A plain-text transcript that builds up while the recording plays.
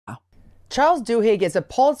Charles Duhigg is a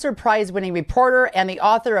Pulitzer Prize-winning reporter and the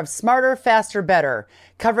author of Smarter, Faster, Better,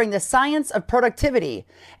 covering the science of productivity,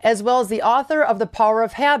 as well as the author of The Power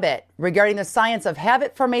of Habit, regarding the science of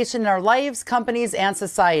habit formation in our lives, companies, and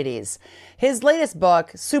societies. His latest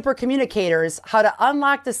book, Supercommunicators, How to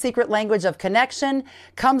Unlock the Secret Language of Connection,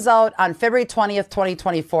 comes out on February 20th,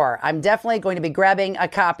 2024. I'm definitely going to be grabbing a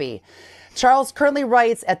copy. Charles currently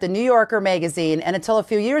writes at the New Yorker magazine and until a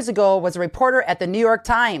few years ago was a reporter at the New York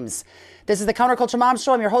Times. This is the Counterculture Mom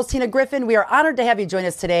Show. I'm your host, Tina Griffin. We are honored to have you join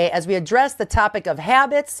us today as we address the topic of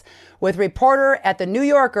habits with reporter at the New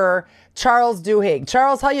Yorker, Charles Duhigg.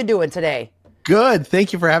 Charles, how you doing today? Good.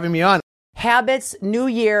 Thank you for having me on. Habits, new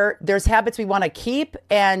year. There's habits we want to keep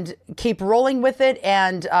and keep rolling with it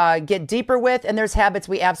and get deeper with. And there's habits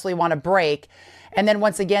we absolutely want to break. And then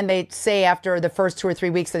once again, they say after the first 2 or 3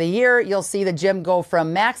 weeks of the year, you'll see the gym go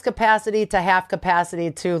from max capacity to half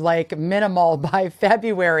capacity to like minimal by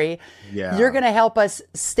February. Yeah. You're going to help us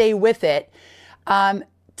stay with it.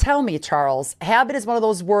 Tell me, Charles, habit is one of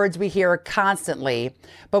those words we hear constantly,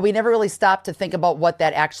 but we never really stop to think about what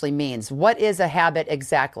that actually means. What is a habit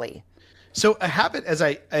exactly? So a habit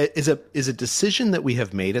is a decision that we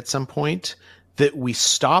have made at some point that we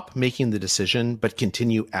stop making the decision but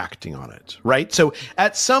continue acting on it, right? So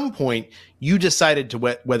at some point, you decided to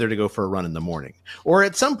whether to go for a run in the morning, or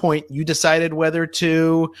at some point, you decided whether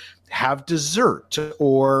to have dessert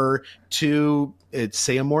or to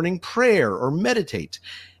say a morning prayer or meditate.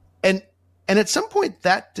 And at some point,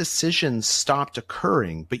 that decision stopped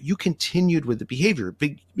occurring, but you continued with the behavior.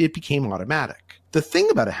 It became automatic. The thing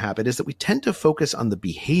about a habit is that we tend to focus on the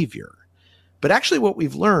behavior. But actually what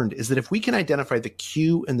we've learned is that if we can identify the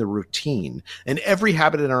cue and the routine, and every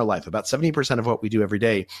habit in our life, about 70% of what we do every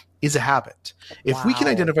day is a habit. If we can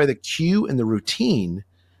identify the cue and the routine,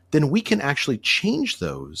 then we can actually change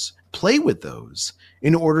those, play with those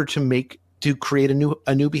in order to create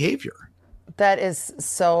a new behavior. That is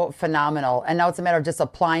so phenomenal. And now it's a matter of just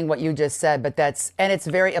applying what you just said, but and it's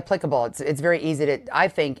very applicable. It's very easy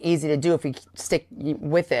to do if we stick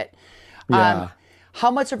with it. Yeah. How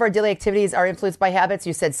much of our daily activities are influenced by habits?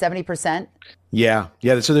 You said 70%? Yeah.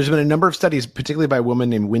 So there's been a number of studies, particularly by a woman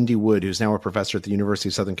named Wendy Wood, who's now a professor at the University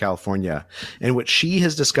of Southern California. And what she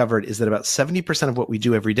has discovered is that about 70% of what we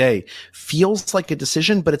do every day feels like a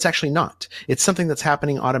decision, but it's actually not. It's something that's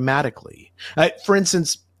happening automatically. For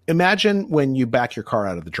instance, imagine when you back your car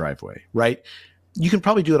out of the driveway, right? You can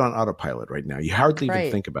probably do it on autopilot right now. You hardly even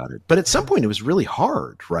think about it. But at some point, it was really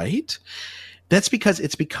hard, right? That's because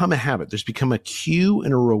it's become a habit. There's become a cue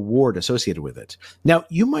and a reward associated with it. Now,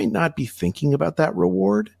 you might not be thinking about that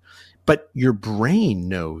reward, but your brain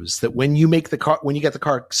knows that when you get the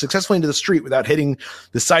car successfully into the street without hitting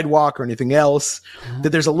the sidewalk or anything else,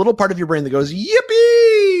 that there's a little part of your brain that goes,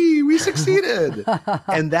 yippee, we succeeded.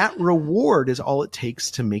 And that reward is all it takes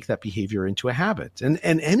to make that behavior into a habit. And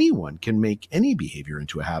anyone can make any behavior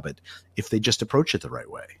into a habit if they just approach it the right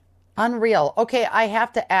way. Unreal. Okay, I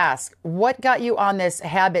have to ask, what got you on this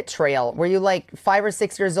habit trail? Were you like 5 or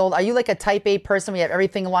 6 years old? Are you like a type A person where you have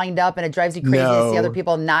everything lined up and it drives you crazy to see other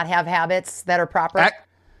people not have habits that are proper?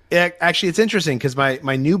 Actually, it's interesting because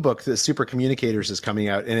my new book, the Supercommunicators, is coming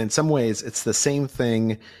out. And in some ways, it's the same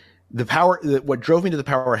thing. What drove me to the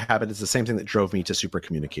power of habit is the same thing that drove me to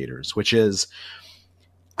Supercommunicators, which is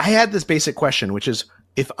I had this basic question, which is,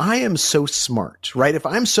 if I am so smart, right? If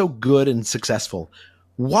I'm so good and successful,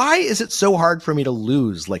 why is it so hard for me to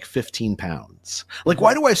lose like 15 pounds? Like,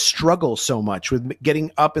 why do I struggle so much with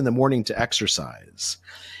getting up in the morning to exercise?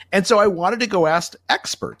 And so I wanted to go ask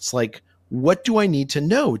experts, like, what do I need to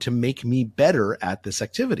know to make me better at this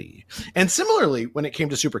activity? And similarly, when it came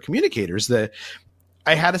to Supercommunicators,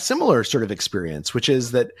 I had a similar sort of experience, which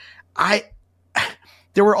is that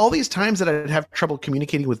there were all these times that I'd have trouble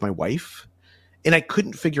communicating with my wife. And I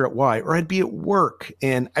couldn't figure out why, or I'd be at work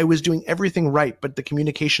and I was doing everything right, but the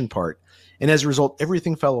communication part. And as a result,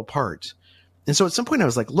 everything fell apart. And so at some point I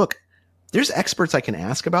was like, look, there's experts I can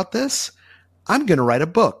ask about this. I'm going to write a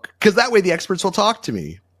book because that way the experts will talk to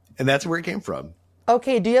me. And that's where it came from.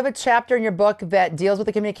 Okay. Do you have a chapter in your book that deals with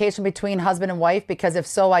the communication between husband and wife? Because if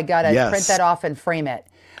so, I got to print that off and frame it.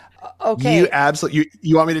 Okay. You absolutely.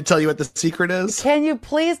 You want me to tell you what the secret is? Can you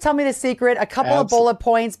please tell me the secret? A couple of bullet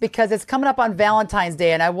points, because it's coming up on Valentine's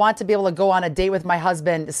Day and I want to be able to go on a date with my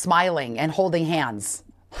husband smiling and holding hands.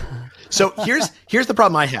 So here's the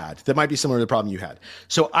problem I had that might be similar to the problem you had.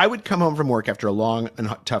 So I would come home from work after a long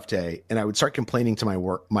and tough day, and I would start complaining to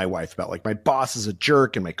my wife about, like, my boss is a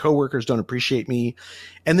jerk and my coworkers don't appreciate me.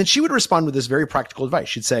 And then she would respond with this very practical advice.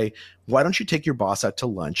 She'd say, why don't you take your boss out to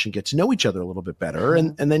lunch and get to know each other a little bit better?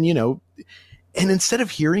 And then, and instead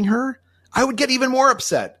of hearing her, I would get even more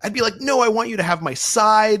upset. I'd be like, no, I want you to have my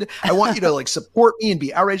side. I want you to like support me and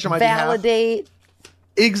be outraged on my behalf. Validate.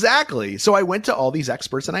 Exactly. So I went to all these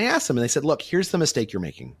experts and I asked them, and they said, look, here's the mistake you're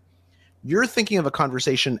making. You're thinking of a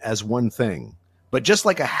conversation as one thing, but just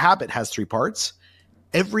like a habit has 3 parts,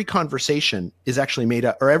 every conversation is actually made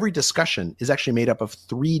up, or every discussion is actually made up of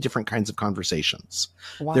 3 different kinds of conversations.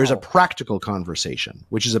 Wow. There's a practical conversation,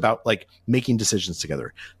 which is about like making decisions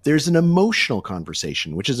together. There's an emotional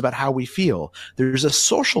conversation, which is about how we feel. There's a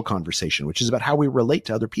social conversation, which is about how we relate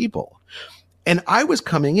to other people. And I was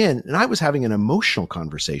coming in and I was having an emotional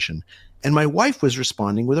conversation, and my wife was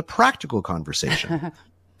responding with a practical conversation.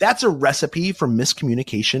 That's a recipe for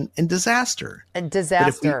miscommunication and disaster. And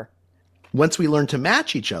disaster. Once we learned to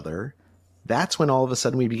match each other, that's when all of a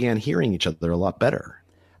sudden we began hearing each other a lot better.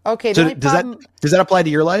 Okay. So does that apply to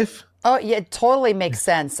your life? Oh, yeah, it totally makes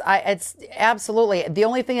sense. It's absolutely. The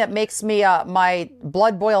only thing that makes me, my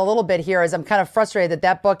blood boil a little bit here is I'm kind of frustrated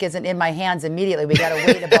that book isn't in my hands immediately. We got to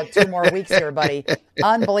wait about 2 more weeks here, buddy.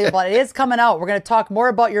 Unbelievable. It is coming out. We're going to talk more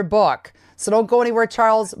about your book. So don't go anywhere,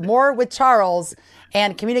 Charles. More with Charles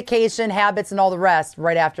and communication, habits, and all the rest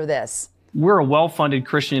right after this. We're a well-funded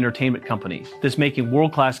Christian entertainment company that's making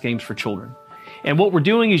world-class games for children. And what we're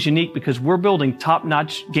doing is unique because we're building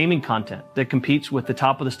top-notch gaming content that competes with the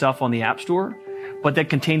top of the stuff on the App Store, but that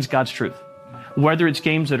contains God's truth. Whether it's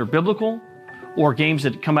games that are biblical or games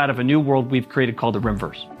that come out of a new world we've created called the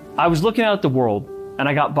Rimverse. I was looking out at the world and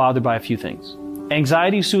I got bothered by a few things.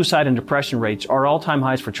 Anxiety, suicide, and depression rates are all-time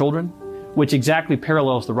highs for children, which exactly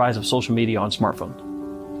parallels the rise of social media on smartphones.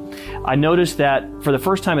 I noticed that for the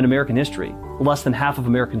first time in American history, less than half of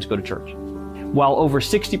Americans go to church. While over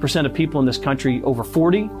 60% of people in this country over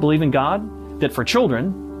 40 believe in God, that for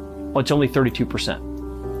children, well, it's only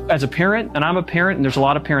 32%. As a parent, and I'm a parent, and there's a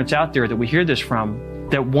lot of parents out there that we hear this from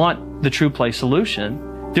that want the true play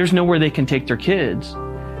solution, there's nowhere they can take their kids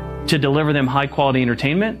to deliver them high quality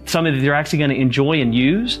entertainment, something that they're actually going to enjoy and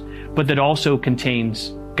use, but that also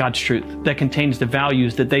contains God's truth, that contains the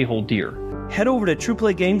values that they hold dear. Head over to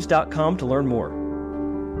trueplaygames.com to learn more.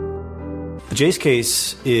 The Jace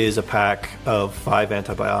case is a pack of 5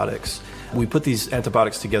 antibiotics. We put these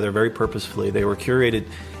antibiotics together very purposefully. They were curated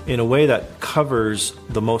in a way that covers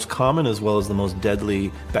the most common as well as the most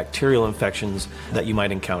deadly bacterial infections that you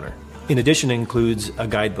might encounter. In addition, it includes a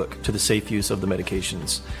guidebook to the safe use of the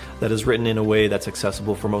medications that is written in a way that's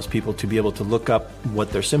accessible for most people to be able to look up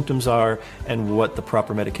what their symptoms are and what the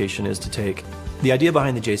proper medication is to take. The idea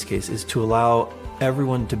behind the Jace case is to allow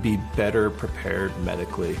everyone to be better prepared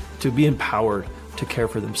medically, to be empowered to care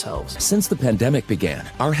for themselves. Since the pandemic began,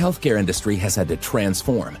 our healthcare industry has had to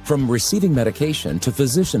transform. From receiving medication to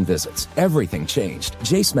physician visits, everything changed.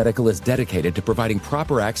 Jace Medical is dedicated to providing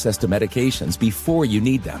proper access to medications before you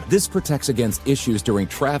need them. This protects against issues during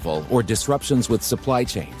travel or disruptions with supply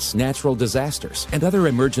chains, natural disasters, and other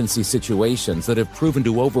emergency situations that have proven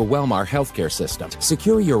to overwhelm our healthcare system.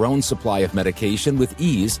 Secure your own supply of medication with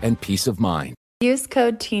ease and peace of mind. Use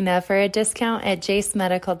code TINA for a discount at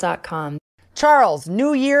jacemedical.com. Charles,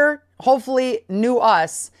 new year, hopefully new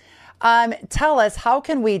us. Tell us, how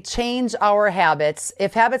can we change our habits?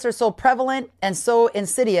 If habits are so prevalent and so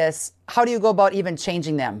insidious, how do you go about even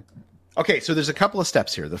changing them? Okay, so there's a couple of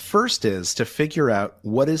steps here. The first is to figure out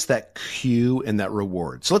what is that cue and that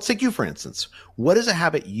reward. So let's take you, for instance. What is a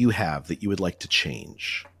habit you have that you would like to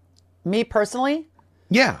change? Me personally?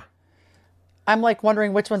 Yeah. I'm like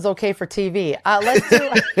wondering which one's okay for TV.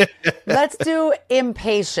 Let's do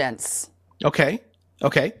impatience. Okay.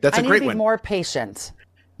 That's a great one. I need to be more patient.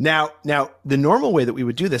 Now, the normal way that we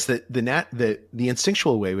would do this, the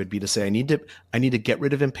instinctual way would be to say, I need to get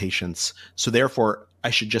rid of impatience. So therefore,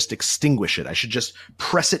 I should just extinguish it. I should just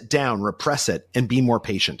press it down, repress it, and be more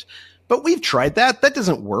patient. But we've tried that. That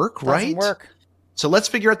doesn't work, right? Doesn't work. So let's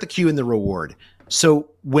figure out the cue and the reward. So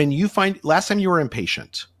when you find last time you were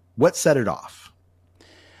impatient, what set it off?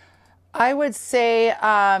 I would say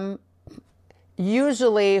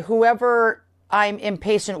usually whoever I'm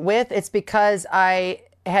impatient with, it's because I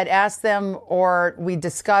had asked them or we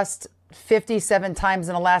discussed 57 times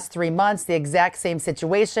in the last 3 months the exact same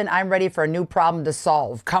situation. I'm ready for a new problem to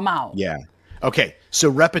solve. Come on. Yeah. Okay. So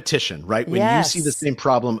repetition, right? When you see the same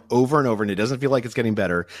problem over and over and it doesn't feel like it's getting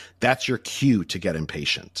better, that's your cue to get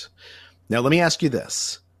impatient. Now, let me ask you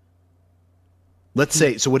this. Let's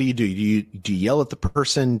say, so what do? Do you yell at the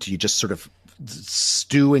person? Do you just sort of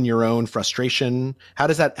stew in your own frustration? How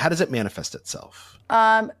does it manifest itself?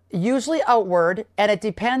 Usually outward, and it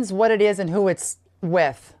depends what it is and who it's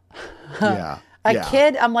with. Yeah. A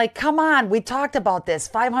kid, I'm like, come on, we talked about this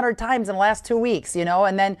 500 times in the last 2 weeks,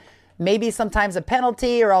 and then maybe sometimes a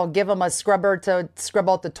penalty, or I'll give them a scrubber to scrub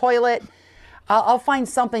out the toilet. I'll find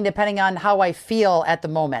something depending on how I feel at the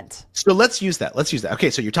moment. So let's use that. Okay,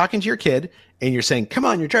 so you're talking to your kid and you're saying, come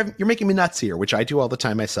on, you're making me nuts here, which I do all the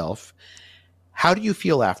time myself. How do you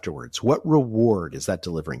feel afterwards? What reward is that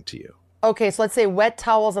delivering to you? Okay, so let's say wet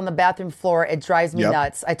towels on the bathroom floor. It drives me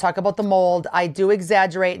nuts. I talk about the mold. I do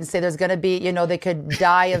exaggerate and say there's going to be, they could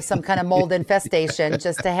die of some kind of mold infestation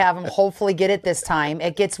just to have them hopefully get it this time.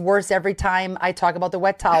 It gets worse every time I talk about the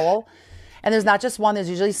wet towel. And there's not just one. There's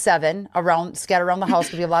usually 7 scattered around the house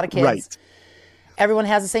because we have a lot of kids. Right. Everyone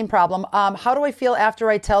has the same problem. How do I feel after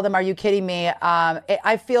I tell them, are you kidding me?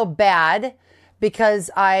 I feel bad because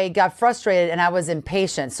I got frustrated and I was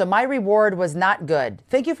impatient. So my reward was not good.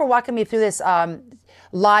 Thank you for walking me through this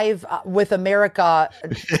live with America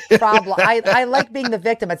problem. I like being the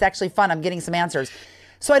victim. It's actually fun. I'm getting some answers.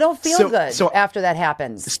 So I don't feel good after that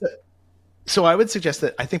happens. So I would suggest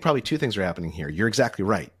that I think probably 2 things are happening here. You're exactly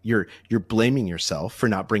right. You're blaming yourself for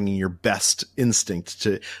not bringing your best instinct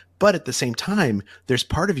to, but at the same time, there's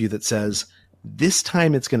part of you that says, this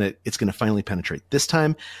time it's going to finally penetrate. This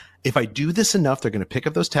time, if I do this enough, they're going to pick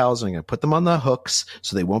up those towels and I'm going to put them on the hooks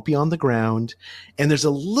so they won't be on the ground. And there's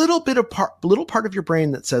a little part of your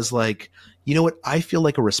brain that says like, you know what? I feel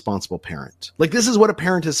like a responsible parent. Like this is what a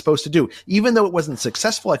parent is supposed to do. Even though it wasn't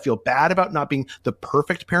successful, I feel bad about not being the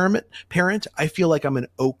perfect parent. I feel like I'm an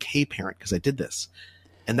okay parent because I did this.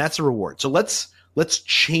 And that's a reward. So let's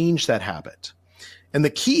change that habit. And the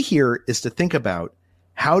key here is to think about,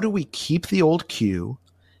 how do we keep the old cue,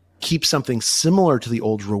 keep something similar to the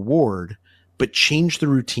old reward, but change the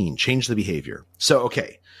routine, change the behavior.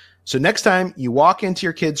 So next time you walk into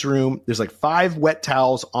your kid's room, there's like 5 wet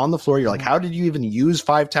towels on the floor. You're like, how did you even use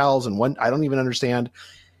 5 towels and one? I don't even understand.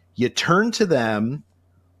 You turn to them.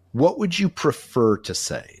 What would you prefer to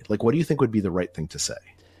say? Like, what do you think would be the right thing to say?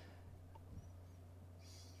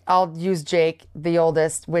 I'll use Jake, the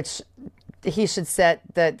oldest, which he should set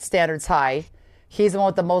the standards high. He's the one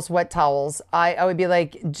with the most wet towels. I would be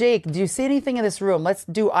like, Jake, do you see anything in this room? Let's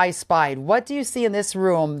do I Spied. What do you see in this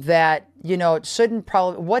room that,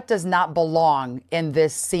 what does not belong in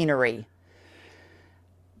this scenery?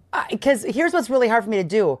 Because here's what's really hard for me to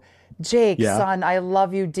do. Jake, son, I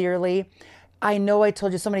love you dearly. I know I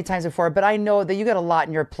told you so many times before, but I know that you got a lot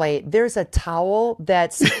in your plate. There's a towel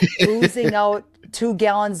that's oozing out 2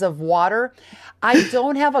 gallons of water. I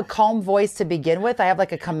don't have a calm voice to begin with. I have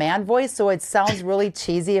like a command voice, so it sounds really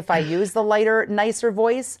cheesy if I use the lighter, nicer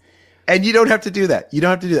voice. And you don't have to do that.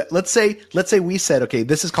 Let's say we said, okay,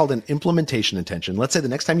 this is called an implementation intention. Let's say the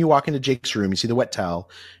next time you walk into Jake's room, you see the wet towel,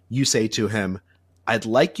 you say to him, I'd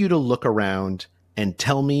like you to look around and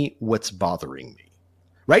tell me what's bothering me.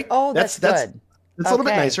 Right? Oh, that's good. That's a little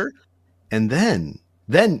bit nicer. And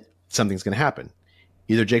then something's going to happen.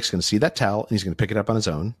 Either Jake's going to see that towel and he's going to pick it up on his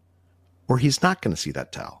own, or he's not going to see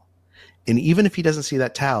that towel. And even if he doesn't see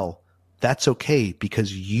that towel, that's okay,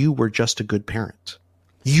 because you were just a good parent.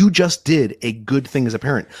 You just did a good thing as a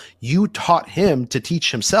parent. You taught him to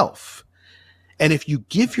teach himself. And if you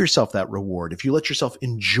give yourself that reward, if you let yourself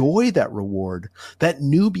enjoy that reward, that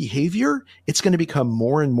new behavior, it's going to become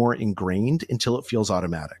more and more ingrained until it feels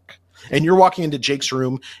automatic. And you're walking into Jake's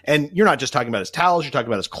room and you're not just talking about his towels. You're talking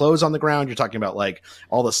about his clothes on the ground. You're talking about like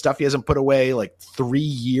all the stuff he hasn't put away, like 3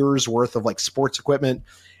 years worth of like sports equipment.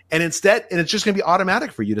 And it's just going to be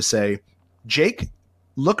automatic for you to say, Jake,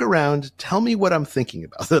 look around. Tell me what I'm thinking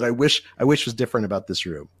about that I wish was different about this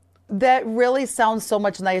room. That really sounds so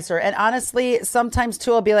much nicer. And honestly, sometimes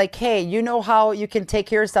too, I'll be like, hey, you know how you can take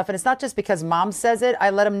care of stuff. And it's not just because mom says it. I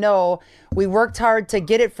let him know we worked hard to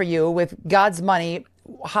get it for you with God's money.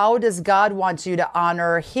 How does God want you to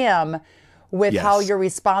honor him with how you're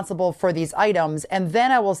responsible for these items? And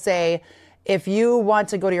then I will say, if you want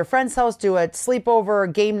to go to your friend's house, do a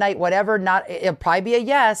sleepover, game night, whatever, it'll probably be a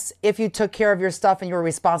yes if you took care of your stuff and you were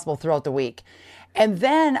responsible throughout the week. And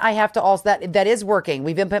then I have to also, that is working.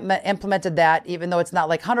 We've implemented that, even though it's not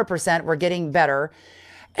like 100%, we're getting better.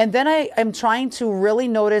 And then I am trying to really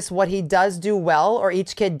notice what he does do well, or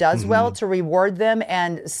each kid does well, to reward them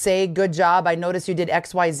and say, good job. I noticed you did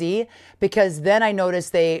X, Y, Z, because then I notice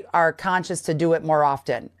they are conscious to do it more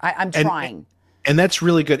often. I'm trying. And that's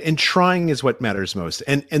really good. And trying is what matters most.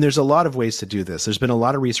 And there's a lot of ways to do this. There's been a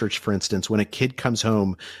lot of research, for instance, when a kid comes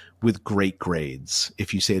home with great grades,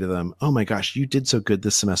 if you say to them, oh my gosh, you did so good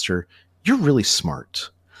this semester, you're really smart.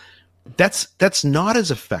 That's not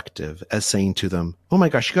as effective as saying to them, oh my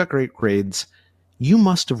gosh, you got great grades. You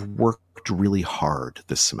must have worked really hard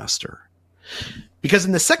this semester. Because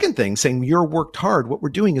in the second thing, saying you're worked hard, what we're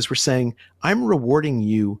doing is we're saying, I'm rewarding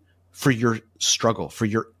you for your struggle, for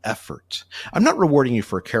your effort. I'm not rewarding you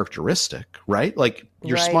for a characteristic, right? Like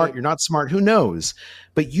you're smart, you're not smart, who knows?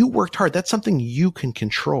 But you worked hard. That's something you can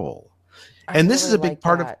control. And this is a big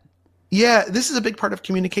part of, this is a big part of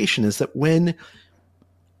communication, is that when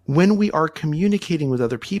we are communicating with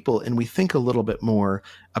other people and we think a little bit more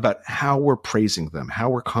about how we're praising them, how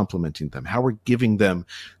we're complimenting them, how we're giving them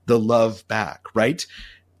the love back, right?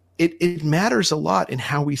 It matters a lot in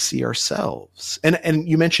how we see ourselves. And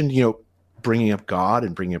you mentioned, bringing up God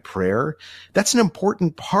and bringing up prayer. That's an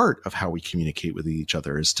important part of how we communicate with each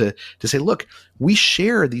other, is to say, look, we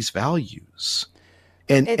share these values.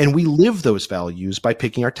 And we live those values by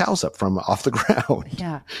picking our towels up from off the ground.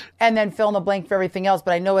 Yeah. And then fill in the blank for everything else.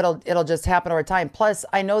 But I know it'll just happen over time. Plus,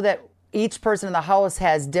 I know that each person in the house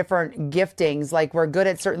has different giftings. Like we're good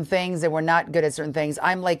at certain things and we're not good at certain things.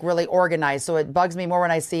 I'm like really organized. So it bugs me more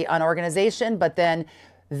when I see unorganization, but then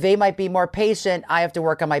they might be more patient. I have to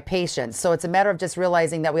work on my patience. So it's a matter of just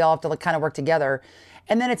realizing that we all have to kind of work together.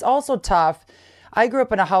 And then it's also tough. I grew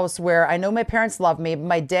up in a house where I know my parents loved me, but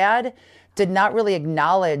my dad did not really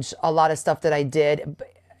acknowledge a lot of stuff that I did.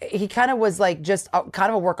 He kind of was like just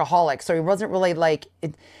kind of a workaholic. So he wasn't really like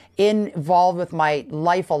involved with my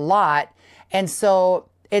life a lot. And so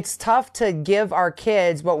it's tough to give our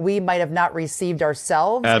kids what we might have not received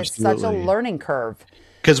ourselves. Absolutely. It's such a learning curve.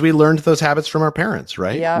 Because we learned those habits from our parents,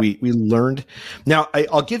 right? Yeah. We learned. Now,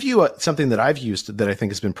 I'll give you something that I've used that I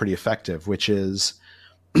think has been pretty effective, which is,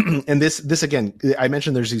 and this again, I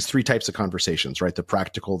mentioned there's these three types of conversations, right? The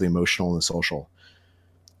practical, the emotional, and the social.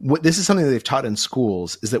 This is something that they've taught in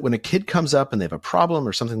schools, is that when a kid comes up and they have a problem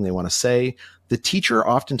or something they want to say, the teacher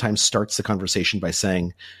oftentimes starts the conversation by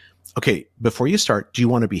saying, okay, before you start, do you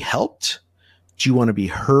want to be helped? Do you want to be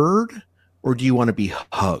heard? Or do you want to be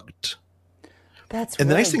hugged? That's and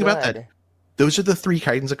really the nice thing good. about that, those are the three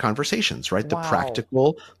kinds of conversations, right? Wow. The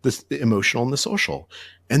practical, the emotional, and the social.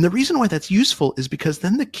 And the reason why that's useful is because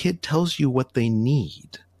then the kid tells you what they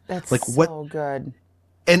need. That's like so good.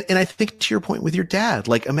 And I think to your point with your dad,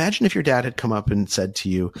 like imagine if your dad had come up and said to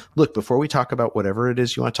you, look, before we talk about whatever it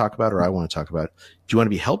is you want to talk about or I want to talk about, do you want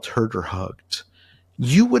to be helped, heard, or hugged?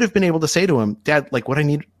 You would have been able to say to him, Dad, like what I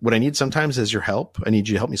need sometimes is your help. I need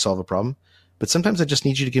you to help me solve a problem. But sometimes I just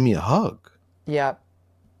need you to give me a hug. Yep.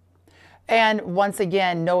 And once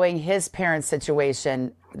again, knowing his parents'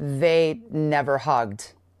 situation, they never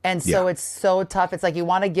hugged. And so it's so tough. It's like you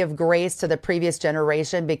want to give grace to the previous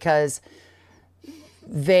generation because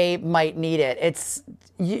they might need it. It's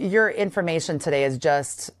your information today is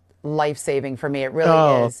just life-saving for me. It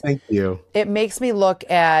really is. Thank you. It makes me look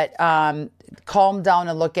at, calm down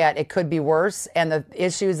and look at it could be worse. And the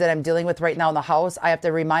issues that I'm dealing with right now in the house, I have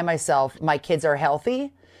to remind myself my kids are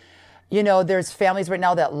healthy. You know, there's families right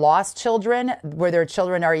now that lost children where their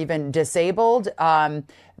children are even disabled.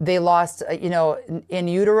 They lost, in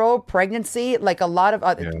utero pregnancy, like a lot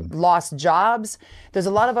of lost jobs. There's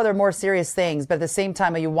a lot of other more serious things. But at the same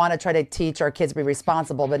time, you want to try to teach our kids to be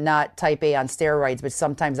responsible, but not type A on steroids, which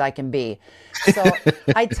sometimes I can be. So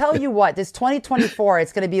I tell you what, this 2024,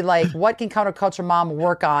 it's going to be like, what can Counterculture Mom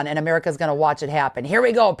work on? And America's going to watch it happen. Here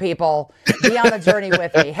we go, people. Be on the journey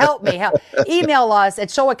with me. Help me. Email us at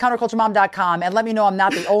show@counterculturemom.com and let me know I'm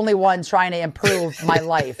not the only one trying to improve my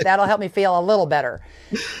life. That'll help me feel a little better.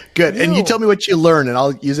 Good. And you tell me what you learn and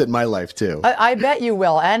I'll use it in my life too. I bet you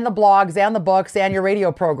will. And the blogs and the books and your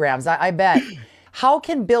radio programs. I bet. How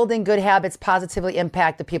can building good habits positively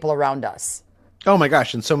impact the people around us? Oh my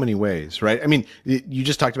gosh, in so many ways, right? I mean, you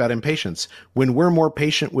just talked about impatience. When we're more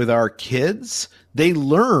patient with our kids, they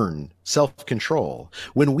learn self-control.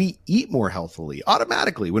 When we eat more healthily,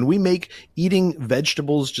 automatically, when we make eating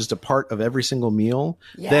vegetables just a part of every single meal,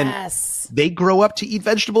 then they grow up to eat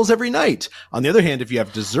vegetables every night. On the other hand, if you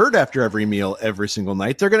have dessert after every meal every single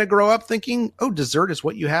night, they're going to grow up thinking, oh, dessert is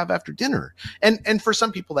what you have after dinner. And for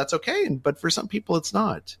some people, that's okay. But for some people, it's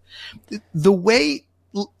not.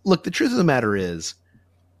 Look, the truth of the matter is,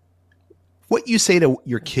 what you say to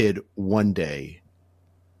your kid one day,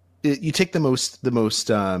 you take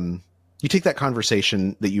you take that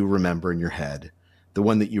conversation that you remember in your head, the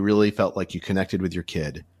one that you really felt like you connected with your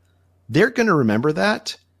kid. They're going to remember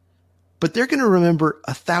that, but they're going to remember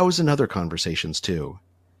 1,000 other conversations too.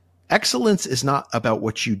 Excellence is not about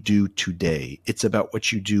what you do today. It's about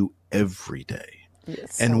what you do every day.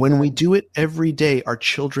 And when we do it every day, our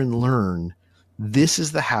children learn, this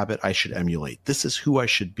is the habit I should emulate. This is who I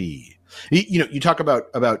should be. You talk about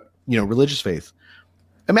religious faith.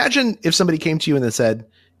 Imagine if somebody came to you and they said,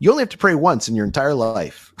 you only have to pray once in your entire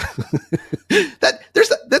life. You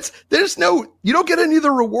don't get any of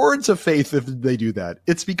the rewards of faith if they do that.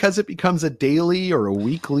 It's because it becomes a daily or a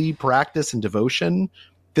weekly practice and devotion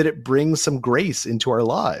that it brings some grace into our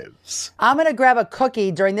lives. I'm going to grab a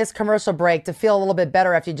cookie during this commercial break to feel a little bit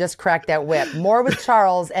better after you just cracked that whip. More with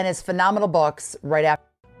Charles and his phenomenal books right after.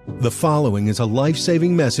 The following is a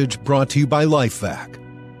life-saving message brought to you by LifeVac.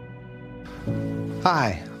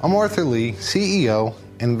 Hi, I'm Arthur Lee, CEO,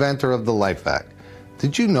 inventor of the LifeVac.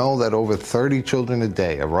 Did you know that over 30 children a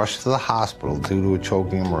day are rushed to the hospital due to a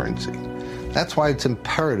choking emergency? That's why it's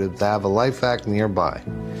imperative to have a LifeVac nearby.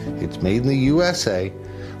 It's made in the USA.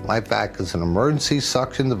 LifeVac is an emergency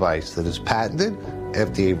suction device that is patented,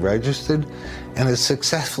 FDA registered, and has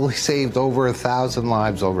successfully saved over 1,000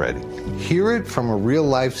 lives already. Hear it from a real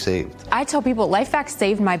life saved. I tell people LifeVac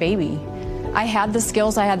saved my baby. I had the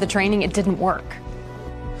skills, I had the training, it didn't work.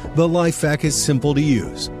 The LifeVac is simple to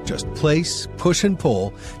use. Just place, push, and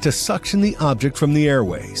pull to suction the object from the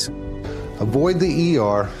airways. Avoid the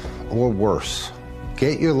ER or worse.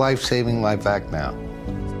 Get your life-saving LifeVac now.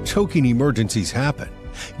 Choking emergencies happen.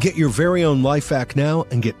 Get your very own LifeVac now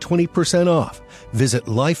and get 20% off. Visit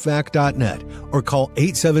lifevac.net or call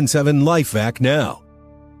 877-LifeVac now.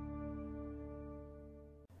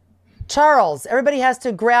 Charles, everybody has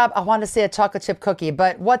to grab, I want to say a chocolate chip cookie,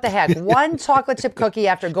 but what the heck? One chocolate chip cookie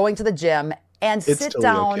after going to the gym and sit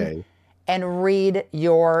down and read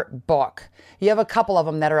your book. You have a couple of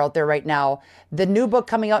them that are out there right now. The new book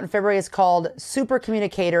coming out in February is called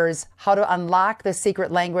Supercommunicators, How to Unlock the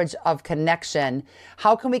Secret Language of Connection.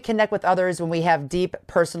 How can we connect with others when we have deep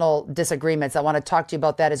personal disagreements? I want to talk to you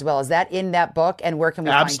about that as well. Is that in that book, and where can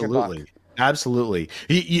we find your book? Absolutely.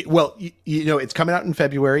 Well, it's coming out in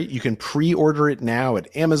February. You can pre-order it now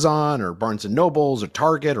at Amazon or Barnes & Nobles or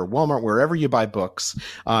Target or Walmart, wherever you buy books.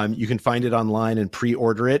 You can find it online and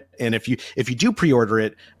pre-order it. And if you do pre-order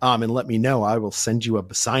it and let me know, I will send you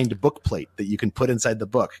a signed book plate that you can put inside the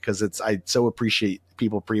book, because I so appreciate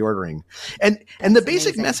people pre-ordering. And the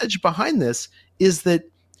basic message behind this is that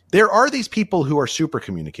there are these people who are super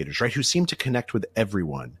communicators, right, who seem to connect with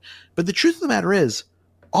everyone. But the truth of the matter is,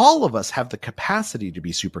 all of us have the capacity to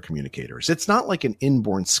be super communicators. It's not like an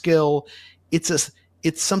inborn skill. It's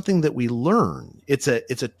something that we learn. It's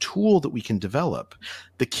a tool that we can develop.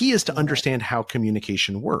 The key is to understand how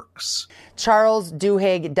communication works.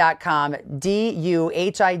 CharlesDuhigg.com,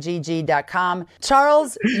 DUHIGG.com.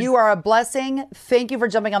 Charles, you are a blessing. Thank you for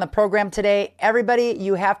jumping on the program today. Everybody,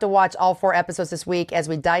 you have to watch all 4 episodes this week as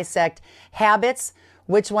we dissect habits,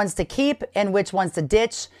 which ones to keep and which ones to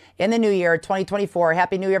ditch in the new year, 2024.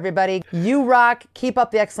 Happy New Year, everybody. You rock. Keep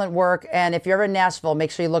up the excellent work. And if you're ever in Nashville,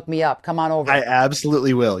 make sure you look me up. Come on over. I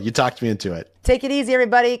absolutely will. You talked me into it. Take it easy,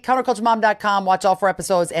 everybody. CountercultureMom.com. Watch all 4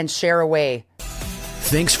 episodes and share away.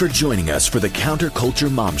 Thanks for joining us for the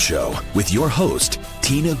Counterculture Mom Show with your host,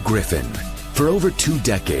 Tina Griffin. For over 2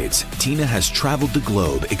 decades, Tina has traveled the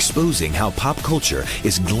globe exposing how pop culture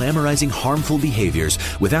is glamorizing harmful behaviors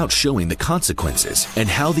without showing the consequences, and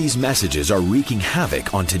how these messages are wreaking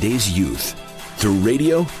havoc on today's youth. Through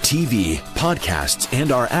radio, TV, podcasts,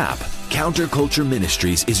 and our app, Counterculture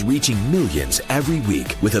Ministries is reaching millions every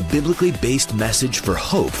week with a biblically based message for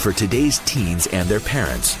hope for today's teens and their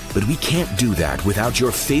parents. But we can't do that without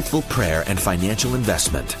your faithful prayer and financial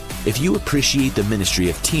investment. If you appreciate the ministry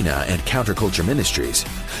of Tina and Counterculture Ministries,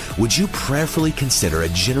 would you prayerfully consider a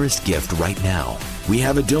generous gift right now? We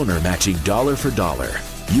have a donor matching dollar for dollar.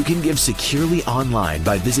 You can give securely online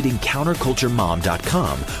by visiting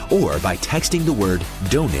counterculturemom.com or by texting the word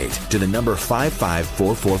donate to the number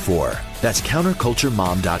 55444. That's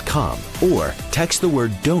counterculturemom.com, or text the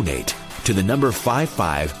word donate to the number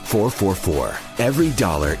 55444. Every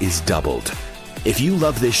dollar is doubled. If you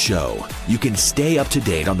love this show, you can stay up to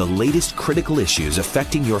date on the latest critical issues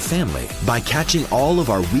affecting your family by catching all of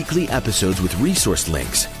our weekly episodes with resource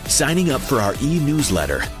links, signing up for our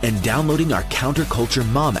e-newsletter, and downloading our Counterculture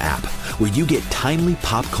Mom app, where you get timely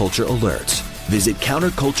pop culture alerts. Visit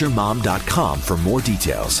counterculturemom.com for more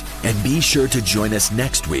details. And be sure to join us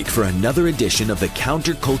next week for another edition of the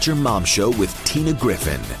Counterculture Mom Show with Tina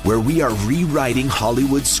Griffin, where we are rewriting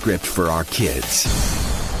Hollywood's script for our kids.